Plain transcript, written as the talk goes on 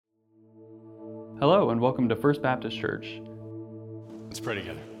Hello and welcome to First Baptist Church. Let's pray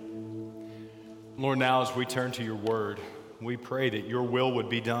together. Lord, now as we turn to your word, we pray that your will would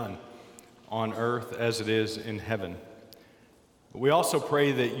be done on earth as it is in heaven. We also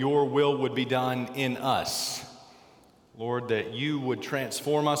pray that your will would be done in us. Lord, that you would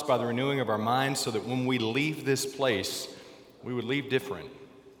transform us by the renewing of our minds so that when we leave this place, we would leave different,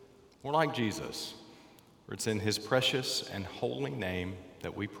 more like Jesus. For it's in his precious and holy name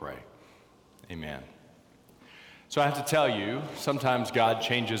that we pray. Amen. So I have to tell you, sometimes God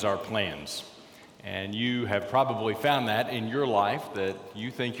changes our plans. And you have probably found that in your life, that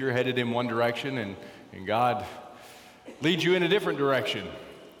you think you're headed in one direction and God leads you in a different direction.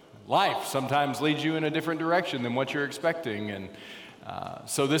 Life sometimes leads you in a different direction than what you're expecting. And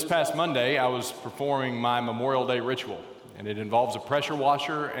so this past Monday, I was performing my Memorial Day ritual. And it involves a pressure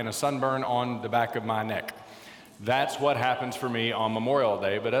washer and a sunburn on the back of my neck. That's what happens for me on Memorial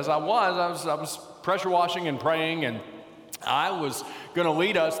Day. But as I was pressure washing and praying, and I was going to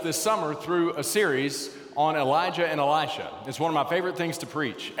lead us this summer through a series on Elijah and Elisha. It's one of my favorite things to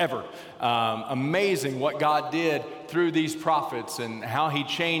preach ever. Amazing what God did through these prophets and how he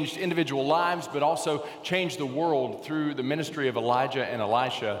changed individual lives, but also changed the world through the ministry of Elijah and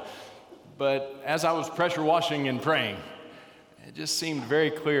Elisha. But as I was pressure washing and praying, it just seemed very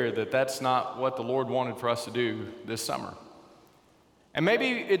clear that that's not what the Lord wanted for us to do this summer. And maybe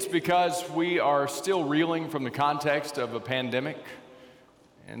it's because we are still reeling from the context of a pandemic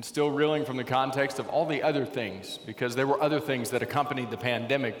and still reeling from the context of all the other things, because there were other things that accompanied the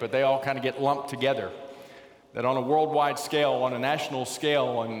pandemic, but they all kind of get lumped together. That on a worldwide scale, on a national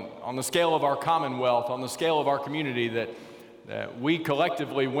scale, and on the scale of our commonwealth, on the scale of our community, that we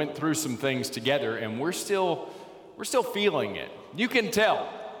collectively went through some things together, and we're still feeling it. You can tell.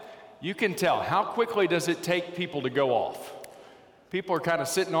 How quickly does it take people to go off? People are kind of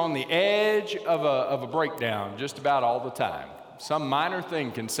sitting on the edge of a breakdown just about all the time. Some minor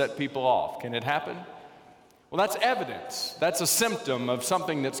thing can set people off. Can it happen? Well, that's evidence. That's a symptom of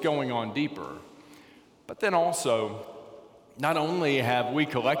something that's going on deeper. But then also, not only have we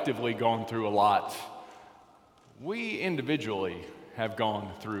collectively gone through a lot, we individually have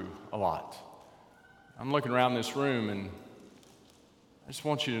gone through a lot. I'm looking around this room, and I just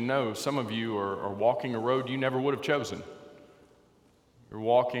want you to know some of you are walking a road you never would have chosen. You're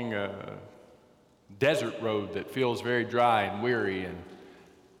walking a desert road that feels very dry and weary, and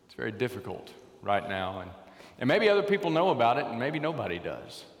it's very difficult right now. And maybe other people know about it, and maybe nobody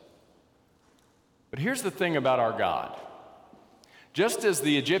does. But here's the thing about our God. Just as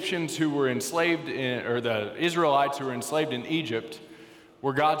the Egyptians who were enslaved or the Israelites who were enslaved in Egypt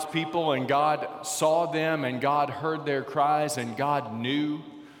were God's people, and God saw them, and God heard their cries, and God knew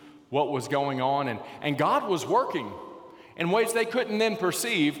what was going on, and God was working in ways they couldn't then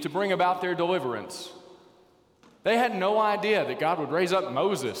perceive to bring about their deliverance. They had no idea that God would raise up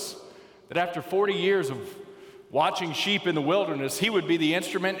Moses, that after 40 years of watching sheep in the wilderness, he would be the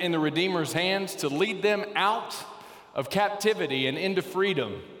instrument in the Redeemer's hands to lead them out of captivity and into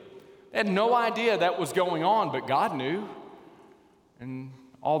freedom. They had no idea that was going on, but God knew. And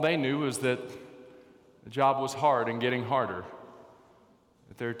all they knew was that the job was hard and getting harder,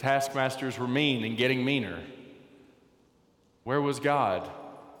 that their taskmasters were mean and getting meaner. Where was God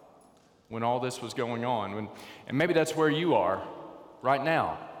when all this was going on? And maybe that's where you are right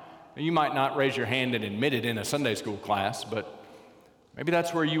now. You might not raise your hand and admit it in a Sunday school class, but maybe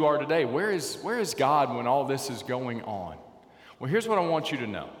that's where you are today. Where is God when all this is going on? Well, here's what I want you to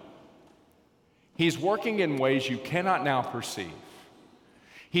know. He's working in ways you cannot now perceive.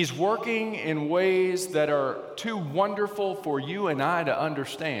 He's working in ways that are too wonderful for you and I to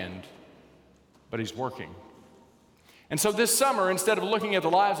understand, but he's working. And so this summer, instead of looking at the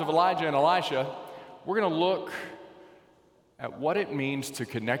lives of Elijah and Elisha, we're going to look at what it means to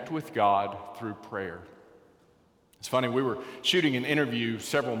connect with God through prayer. It's funny, we were shooting an interview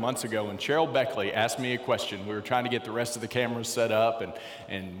several months ago, and Cheryl Beckley asked me a question. We were trying to get the rest of the cameras set up,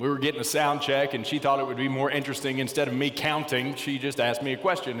 and we were getting a sound check, and she thought it would be more interesting. Instead of me counting, she just asked me a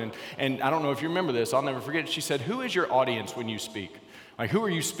question. And I don't know if you remember this, I'll never forget it. She said, "Who is your audience when you speak? Like, who are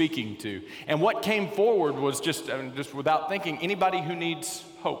you speaking to?" And what came forward was just without thinking, anybody who needs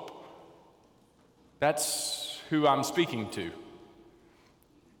hope. That's who I'm speaking to.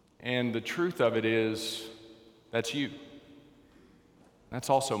 And the truth of it is, that's you. That's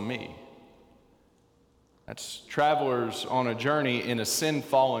also me. That's travelers on a journey in a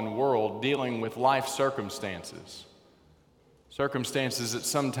sin-fallen world dealing with life circumstances. Circumstances that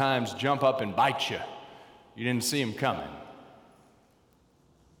sometimes jump up and bite you. You didn't see them coming.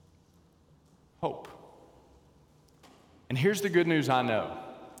 Hope. And here's the good news I know.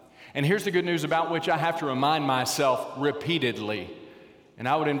 And here's the good news about which I have to remind myself repeatedly. And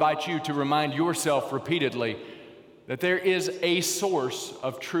I would invite you to remind yourself repeatedly that there is a source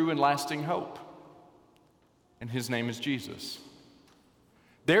of true and lasting hope. And his name is Jesus.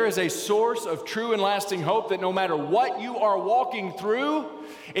 There is a source of true and lasting hope that no matter what you are walking through,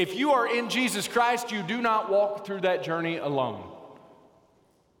 if you are in Jesus Christ, you do not walk through that journey alone.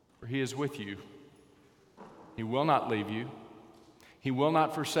 For he is with you. He will not leave you. He will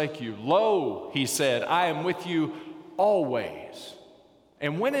not forsake you. Lo, he said, I am with you always.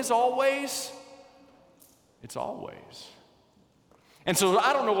 And when is always? It's always. And so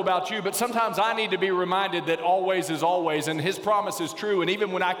I don't know about you, but sometimes I need to be reminded that always is always, and his promise is true, and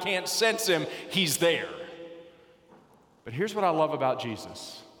even when I can't sense him, he's there. But here's what I love about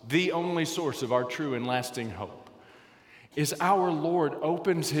Jesus. The only source of our true and lasting hope is our Lord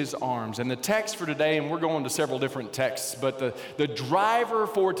opens his arms. And the text for today, and we're going to several different texts, but the driver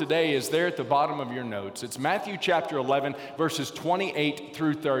for today is there at the bottom of your notes. It's Matthew chapter 11, verses 28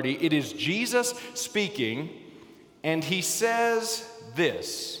 through 30. It is Jesus speaking, and he says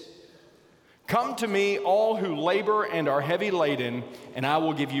this: "Come to me, all who labor and are heavy laden, and I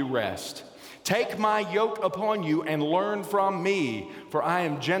will give you rest. Take my yoke upon you and learn from me, for I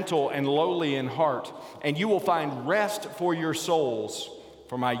am gentle and lowly in heart, and you will find rest for your souls.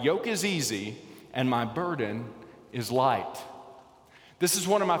 For my yoke is easy and my burden is light." This is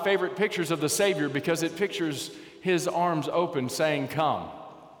one of my favorite pictures of the Savior because it pictures his arms open saying, "Come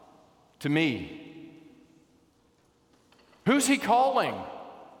to me." Who's he calling?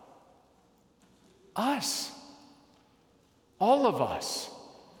 Us. All of us.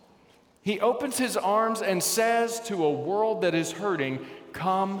 He opens his arms and says to a world that is hurting,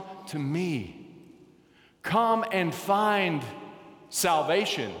 "Come to me. Come and find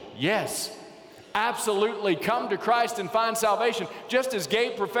salvation." Yes, absolutely. Come to Christ and find salvation. Just as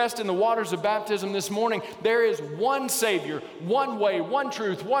Gabe professed in the waters of baptism this morning, there is one Savior, one way, one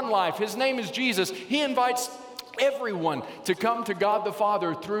truth, one life. His name is Jesus. He invites everyone to come to God the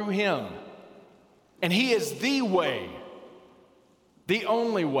Father through him. And he is the way, the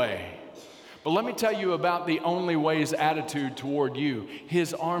only way. But let me tell you about the only way's attitude toward you.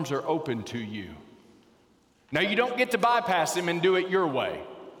 His arms are open to you. Now, you don't get to bypass him and do it your way.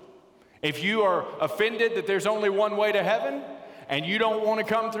 If you are offended that there's only one way to heaven and you don't want to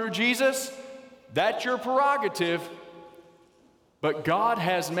come through Jesus, that's your prerogative. But God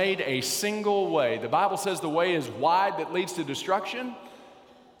has made a single way. The Bible says the way is wide that leads to destruction,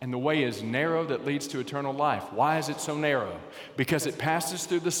 and the way is narrow that leads to eternal life. Why is it so narrow? Because it passes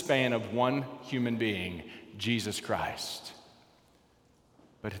through the span of one human being, Jesus Christ.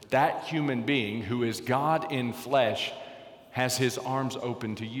 But that human being, who is God in flesh, has his arms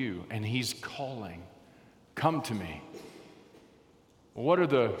open to you, and he's calling, "Come to me." Well, what are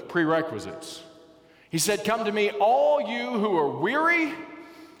the prerequisites? He said, "Come to me, all you who are weary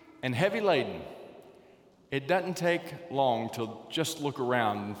and heavy laden." It doesn't take long to just look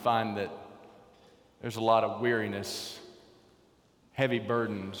around and find that there's a lot of weariness, heavy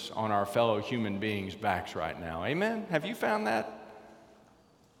burdens on our fellow human beings' backs right now. Amen? Have you found that?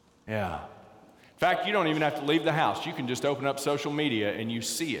 Yeah. In fact, you don't even have to leave the house. You can just open up social media and you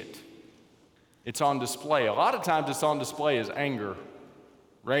see it. It's on display. A lot of times it's on display as anger,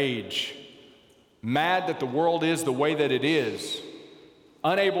 rage, mad that the world is the way that it is,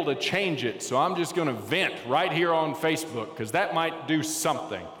 unable to change it, so I'm just going to vent right here on Facebook because that might do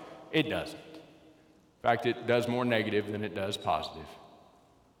something. It doesn't. In fact, it does more negative than it does positive.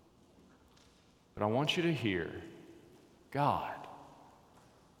 But I want you to hear, God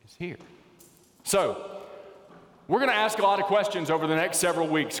is here. So, we're going to ask a lot of questions over the next several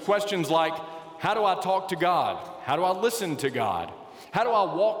weeks. Questions like, how do I talk to God? How do I listen to God? How do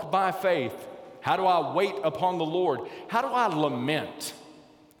I walk by faith? How do I wait upon the Lord? How do I lament?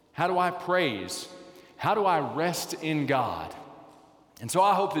 How do I praise? How do I rest in God? And so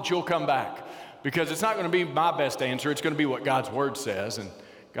I hope that you'll come back, because it's not going to be my best answer. It's going to be what God's Word says. And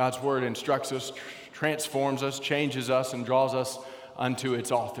God's Word instructs us, transforms us, changes us, and draws us unto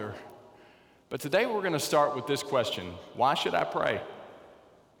its author. But today we're going to start with this question: why should I pray?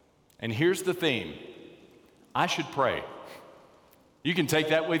 And here's the theme: I should pray. You can take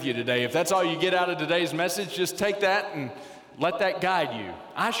that with you today. If that's all you get out of today's message, just take that and let that guide you.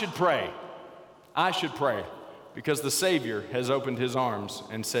 I should pray. I should pray, because the Savior has opened his arms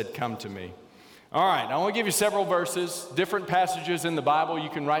and said, "Come to me." All right, I want to give you several verses, different passages in the Bible. You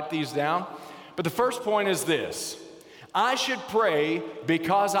can write these down. But the first point is this: I should pray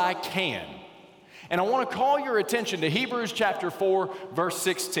because I can. And I want to call your attention to Hebrews chapter 4, verse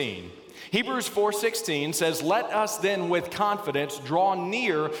 16. Hebrews 4:16 says, "Let us then with confidence draw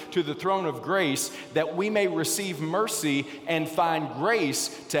near to the throne of grace, that we may receive mercy and find grace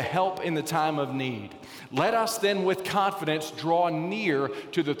to help in the time of need." Let us then with confidence draw near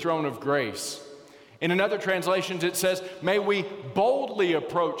to the throne of grace. In another translation, it says, "May we boldly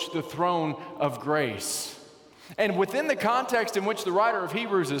approach the throne of grace." And within the context in which the writer of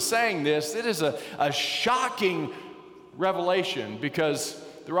Hebrews is saying this, it is a shocking revelation, because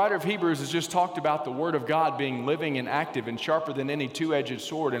the writer of Hebrews has just talked about the Word of God being living and active and sharper than any two-edged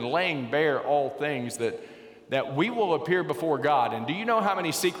sword and laying bare all things that we will appear before God. And do you know how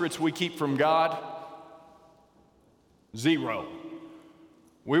many secrets we keep from God? 0.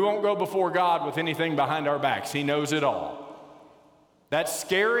 We won't go before God with anything behind our backs. He knows it all. That's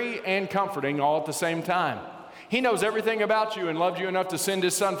scary and comforting all at the same time. He knows everything about you and loved you enough to send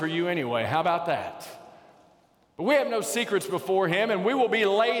His Son for you anyway. How about that? But we have no secrets before Him, and we will be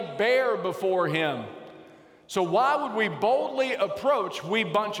laid bare before Him. So why would we boldly approach, we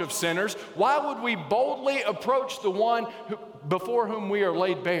bunch of sinners, why would we boldly approach the one before whom we are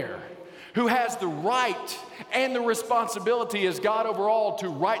laid bare, who has the right and the responsibility as God over all to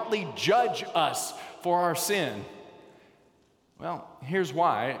rightly judge us for our sin? Well, here's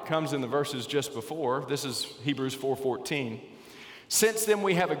why. It comes in the verses just before. This is Hebrews 4:14. "Since then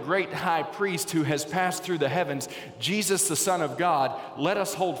we have a great high priest who has passed through the heavens, Jesus the Son of God, let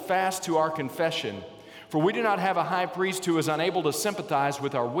us hold fast to our confession. For we do not have a high priest who is unable to sympathize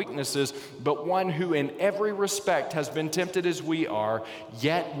with our weaknesses, but one who in every respect has been tempted as we are,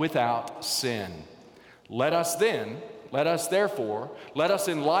 yet without sin. Let us therefore,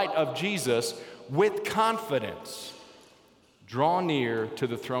 in light of Jesus, with confidence, draw near to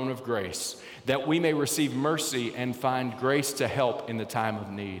the throne of grace, that we may receive mercy and find grace to help in the time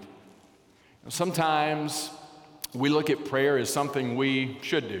of need." Sometimes we look at prayer as something we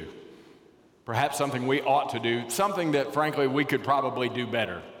should do, perhaps something we ought to do, something that frankly we could probably do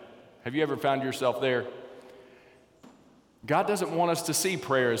better. Have you ever found yourself there? God doesn't want us to see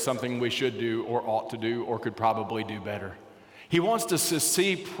prayer as something we should do or ought to do or could probably do better. He wants us to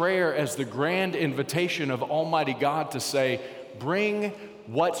see prayer as the grand invitation of Almighty God to say, "Bring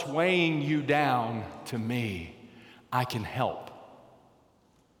what's weighing you down to me. I can help.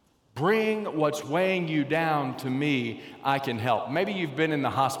 Bring what's weighing you down to me. I can help." Maybe you've been in the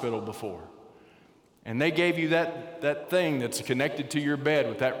hospital before, and they gave you that thing that's connected to your bed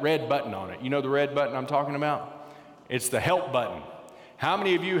with that red button on it. You know the red button I'm talking about? It's the help button. How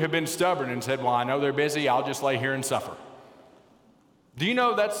many of you have been stubborn and said, "Well, I know they're busy. I'll just lay here and suffer"? Do you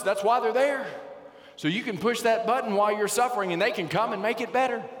know that's why they're there? So you can push that button while you're suffering and they can come and make it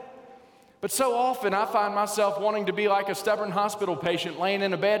better. But so often I find myself wanting to be like a stubborn hospital patient laying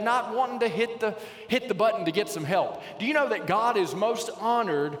in a bed, not wanting to hit the button to get some help. Do you know that God is most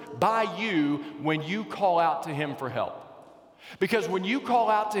honored by you when you call out to Him for help? Because when you call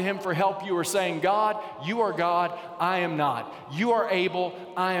out to Him for help, you are saying, "God, you are God, I am not. You are able,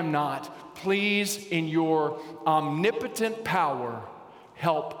 I am not. Please, in your omnipotent power,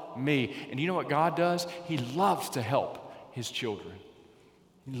 help me." And you know what God does? He loves to help His children.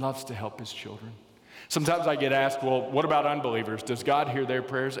 He loves to help His children. Sometimes I get asked, well, what about unbelievers? Does God hear their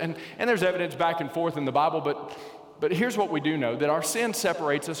prayers? And there's evidence back and forth in the Bible, but here's what we do know, that our sin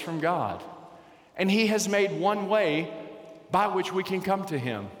separates us from God. And He has made one way by which we can come to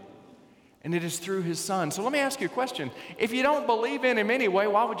Him, and it is through His Son. So let me ask you a question. If you don't believe in Him anyway,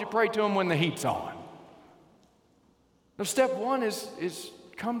 why would you pray to Him when the heat's on? Now, step one is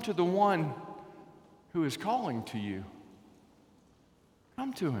come to the one who is calling to you.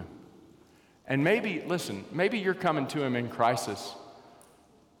 Come to Him. And maybe you're coming to Him in crisis.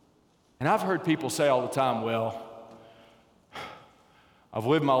 And I've heard people say all the time, "Well, I've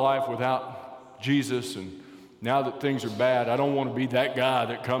lived my life without Jesus, and now that things are bad, I don't want to be that guy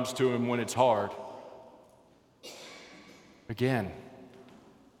that comes to Him when it's hard." Again,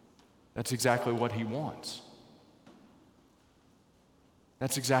 that's exactly what He wants.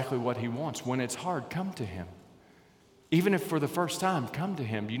 That's exactly what He wants. When it's hard, come to Him. Even if for the first time, come to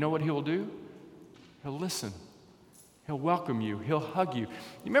Him. Do you know what He'll do? He'll listen. He'll welcome you. He'll hug you. You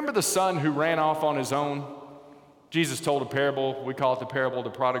remember the son who ran off on his own? Jesus told a parable. We call it the parable of the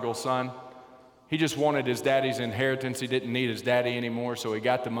prodigal son. He just wanted his daddy's inheritance. He didn't need his daddy anymore, so he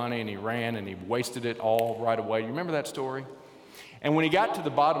got the money and he ran and he wasted it all right away. You remember that story? And when he got to the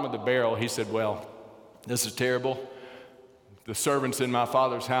bottom of the barrel, he said, "Well, this is terrible. The servants in my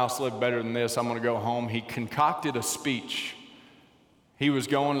father's house live better than this. I'm going to go home." He concocted a speech. He was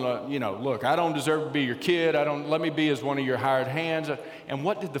going, "Look, I don't deserve to be your kid. Let me be as one of your hired hands." And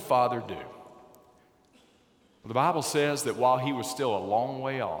what did the father do? Well, the Bible says that while he was still a long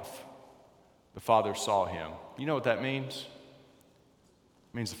way off, the Father saw him. You know what that means?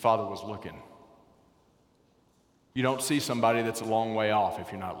 It means the Father was looking. You don't see somebody that's a long way off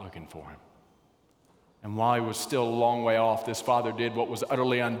if you're not looking for him. And while he was still a long way off, this father did what was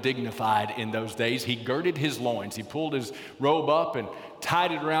utterly undignified in those days. He girded his loins. He pulled his robe up and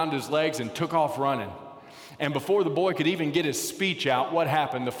tied it around his legs and took off running. And before the boy could even get his speech out, what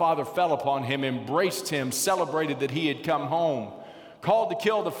happened? The father fell upon him, embraced him, celebrated that he had come home, called to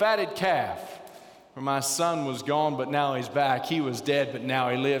kill the fatted calf. For my son was gone, but now he's back. He was dead, but now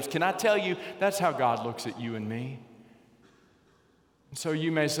he lives. Can I tell you, that's how God looks at you and me. And so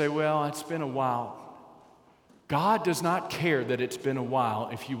you may say, well, it's been a while. God does not care that it's been a while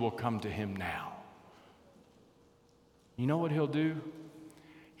if you will come to him now. You know what he'll do?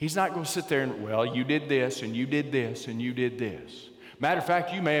 He's not going to sit there and, well, you did this, and you did this, and you did this. Matter of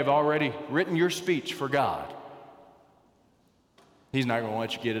fact, you may have already written your speech for God. He's not going to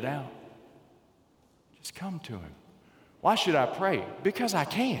let you get it out. Just come to him. Why should I pray? Because I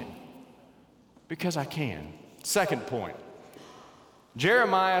can. Because I can. Second point.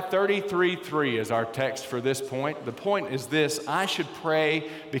 Jeremiah 33:3 is our text for this point. The point is this: I should pray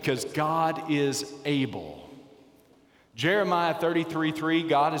because God is able. Jeremiah 33:3,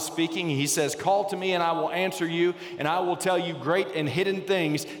 God is speaking. He says, call to me and I will answer you, and I will tell you great and hidden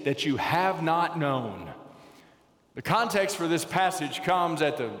things that you have not known. The context for this passage comes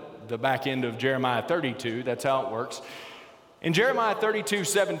at the back end of Jeremiah 32. That's how it works. In Jeremiah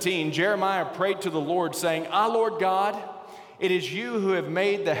 32:17, Jeremiah prayed to the Lord, saying, Lord God, it is you who have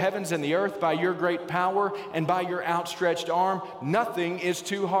made the heavens and the earth by your great power and by your outstretched arm. Nothing is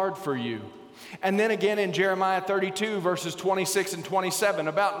too hard for you. And then again in Jeremiah 32, verses 26 and 27,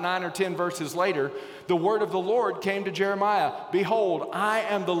 about 9 or 10 verses later, the word of the Lord came to Jeremiah. Behold, I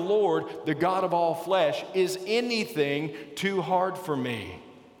am the Lord, the God of all flesh. Is anything too hard for me?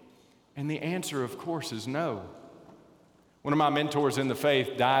 And the answer, of course, is no. One of my mentors in the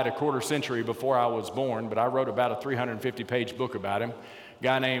faith died a quarter century before I was born, but I wrote about a 350-page book about him. A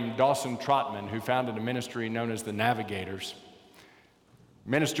guy named Dawson Trotman, who founded a ministry known as the Navigators.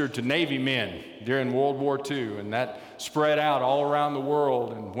 Ministered to Navy men during World War II, and that spread out all around the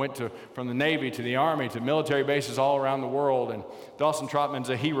world and went from the Navy to the Army to military bases all around the world. And Dawson Trotman's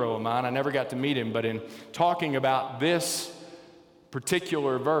a hero of mine. I never got to meet him, but in talking about this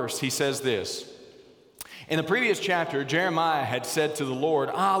particular verse, he says this. In the previous chapter, Jeremiah had said to the Lord,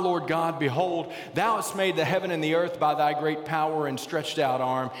 Lord God, behold, thou hast made the heaven and the earth by thy great power and stretched out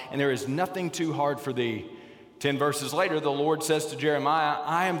arm, and there is nothing too hard for thee. 10 verses later, the Lord says to Jeremiah,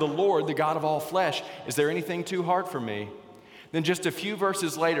 I am the Lord, the God of all flesh. Is there anything too hard for me? Then just a few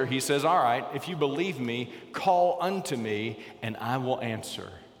verses later, he says, all right, if you believe me, call unto me, and I will answer.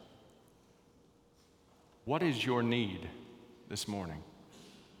 What is your need this morning?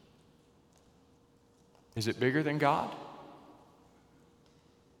 Is it bigger than God?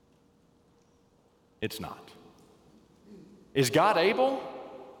 It's not. Is God able?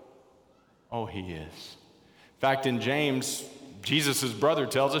 Oh, he is. In fact, in James, Jesus' brother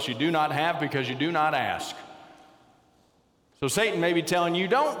tells us you do not have because you do not ask. So Satan may be telling you,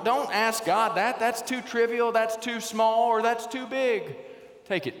 don't ask God that. That's too trivial, that's too small, or that's too big.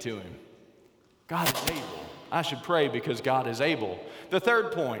 Take it to him. God is able. I should pray because God is able. The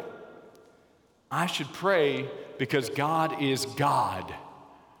third point. I should pray because God is God.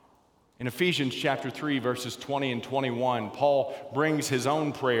 In Ephesians chapter 3, verses 20 and 21, Paul brings his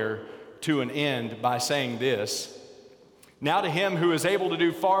own prayer to an end by saying this. Now to him who is able to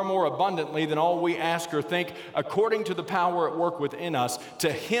do far more abundantly than all we ask or think, according to the power at work within us,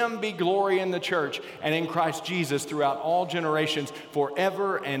 to him be glory in the church and in Christ Jesus throughout all generations,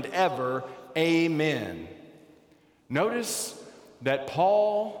 forever and ever. Amen. Notice that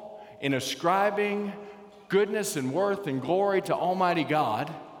Paul, in ascribing goodness and worth and glory to Almighty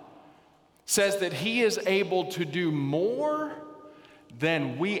God, says that he is able to do more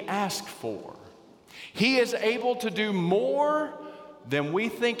than we ask for. He is able to do more than we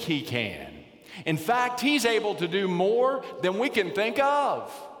think he can. In fact, he's able to do more than we can think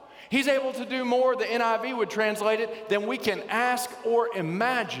of. He's able to do more, the NIV would translate it, than we can ask or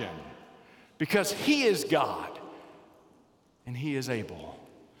imagine, because he is God and he is able.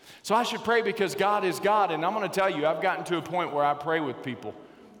 So I should pray because God is God, and I'm going to tell you, I've gotten to a point where I pray with people.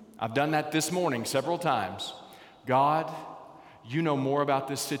 I've done that this morning several times. God, you know more about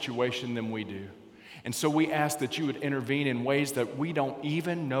this situation than we do. And so we ask that you would intervene in ways that we don't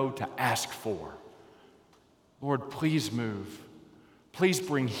even know to ask for. Lord, please move. Please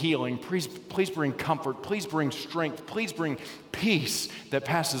bring healing. Please bring comfort. Please bring strength. Please bring peace that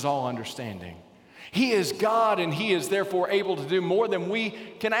passes all understanding. He is God, and he is therefore able to do more than we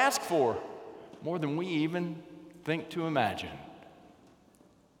can ask for. more than we even think to imagine.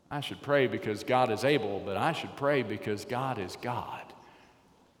 I should pray because God is able, but I should pray because God is God.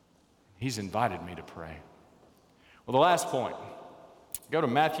 He's invited me to pray. Well, the last point, go to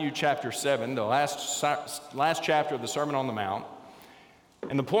Matthew chapter 7, the last chapter of the Sermon on the Mount.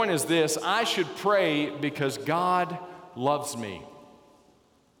 And the point is this: I should pray because God loves me.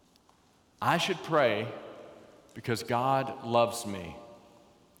 I should pray because God loves me.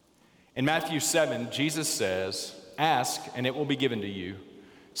 In Matthew 7, Jesus says, "Ask, and it will be given to you.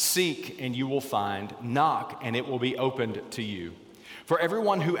 Seek, and you will find. Knock, and it will be opened to you. For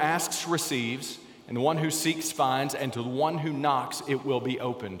everyone who asks receives, and the one who seeks finds, and to the one who knocks it will be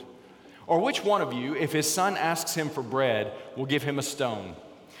opened. Or which one of you, if his son asks him for bread, will give him a stone?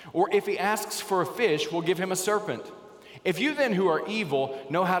 Or if he asks for a fish, will give him a serpent? If you then who are evil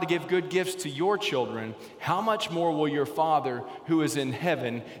know how to give good gifts to your children, how much more will your Father who is in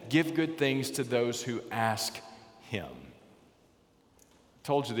heaven give good things to those who ask him?" I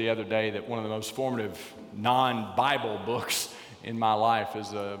told you the other day that one of the most formative non-Bible books in my life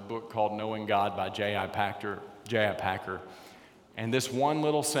is a book called Knowing God by J.I. Packer. And this one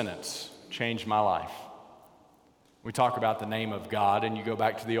little sentence changed my life. We talk about the name of God, and you go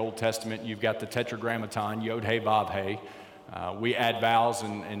back to the Old Testament, you've got the Tetragrammaton, Yod He Vav He. We add vowels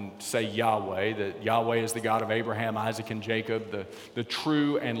and say Yahweh, that Yahweh is the God of Abraham, Isaac, and Jacob, the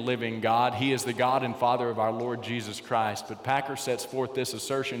true and living God. He is the God and Father of our Lord Jesus Christ. But Packer sets forth this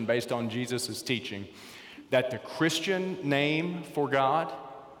assertion based on Jesus' teaching, that the Christian name for God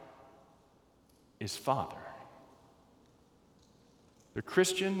is Father. The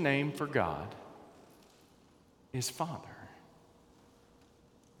Christian name for God is Father.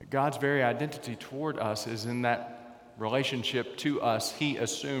 God's very identity toward us is in that relationship to us He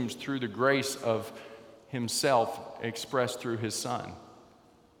assumes through the grace of Himself expressed through His Son.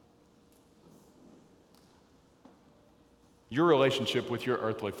 Your relationship with your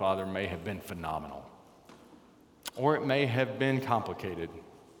earthly father may have been phenomenal, or it may have been complicated.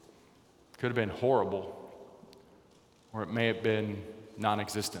 It could have been horrible, or it may have been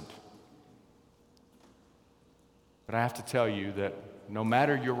non-existent. But I have to tell you that no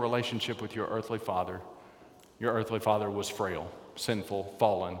matter your relationship with your earthly father was frail, sinful,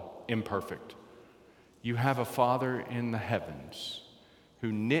 fallen, imperfect. You have a Father in the heavens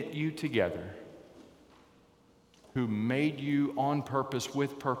who knit you together, who made you on purpose,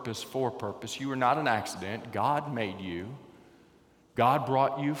 with purpose, for purpose. You are not an accident. God made you. God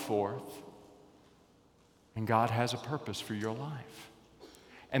brought you forth. And God has a purpose for your life.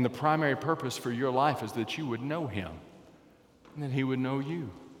 And the primary purpose for your life is that you would know Him, and that He would know you,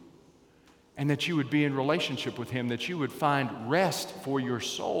 and that you would be in relationship with Him, that you would find rest for your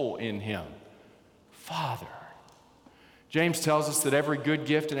soul in Him. Father. James tells us that every good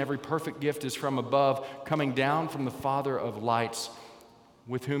gift and every perfect gift is from above, coming down from the Father of lights,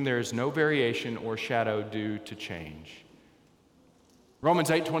 with whom there is no variation or shadow due to change.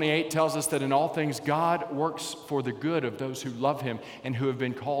 Romans 8:28 tells us that in all things God works for the good of those who love Him and who have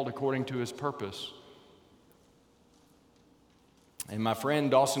been called according to His purpose. And my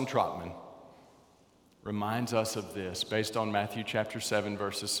friend Dawson Trotman reminds us of this based on Matthew chapter 7,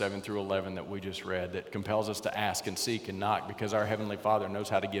 verses 7 through 11 that we just read, that compels us to ask and seek and knock because our Heavenly Father knows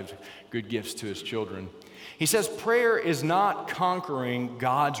how to give good gifts to His children. He says, prayer is not conquering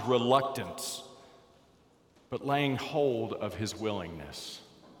God's reluctance, but laying hold of His willingness.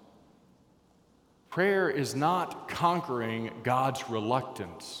 Prayer is not conquering God's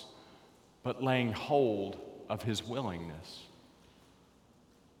reluctance, but laying hold of His willingness.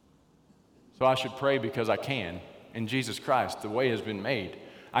 So I should pray because I can. In Jesus Christ, the way has been made.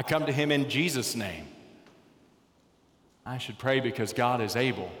 I come to Him in Jesus' name. I should pray because God is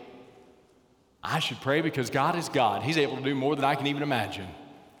able. I should pray because God is God. He's able to do more than I can even imagine.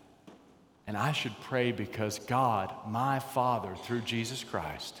 And I should pray because God, my Father, through Jesus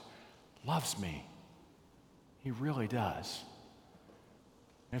Christ, loves me. He really does.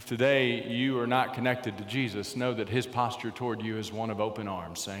 If today you are not connected to Jesus, know that His posture toward you is one of open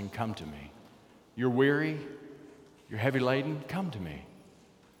arms, saying, come to me. You're weary, you're heavy laden, come to me.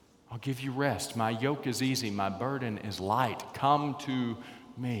 I'll give you rest. My yoke is easy, my burden is light. Come to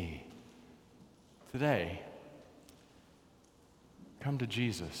me. Today, come to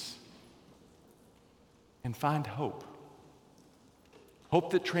Jesus and find hope.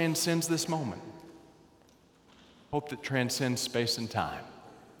 Hope that transcends this moment. Hope that transcends space and time.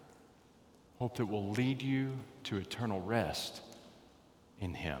 Hope that will lead you to eternal rest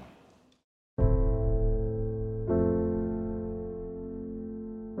in Him.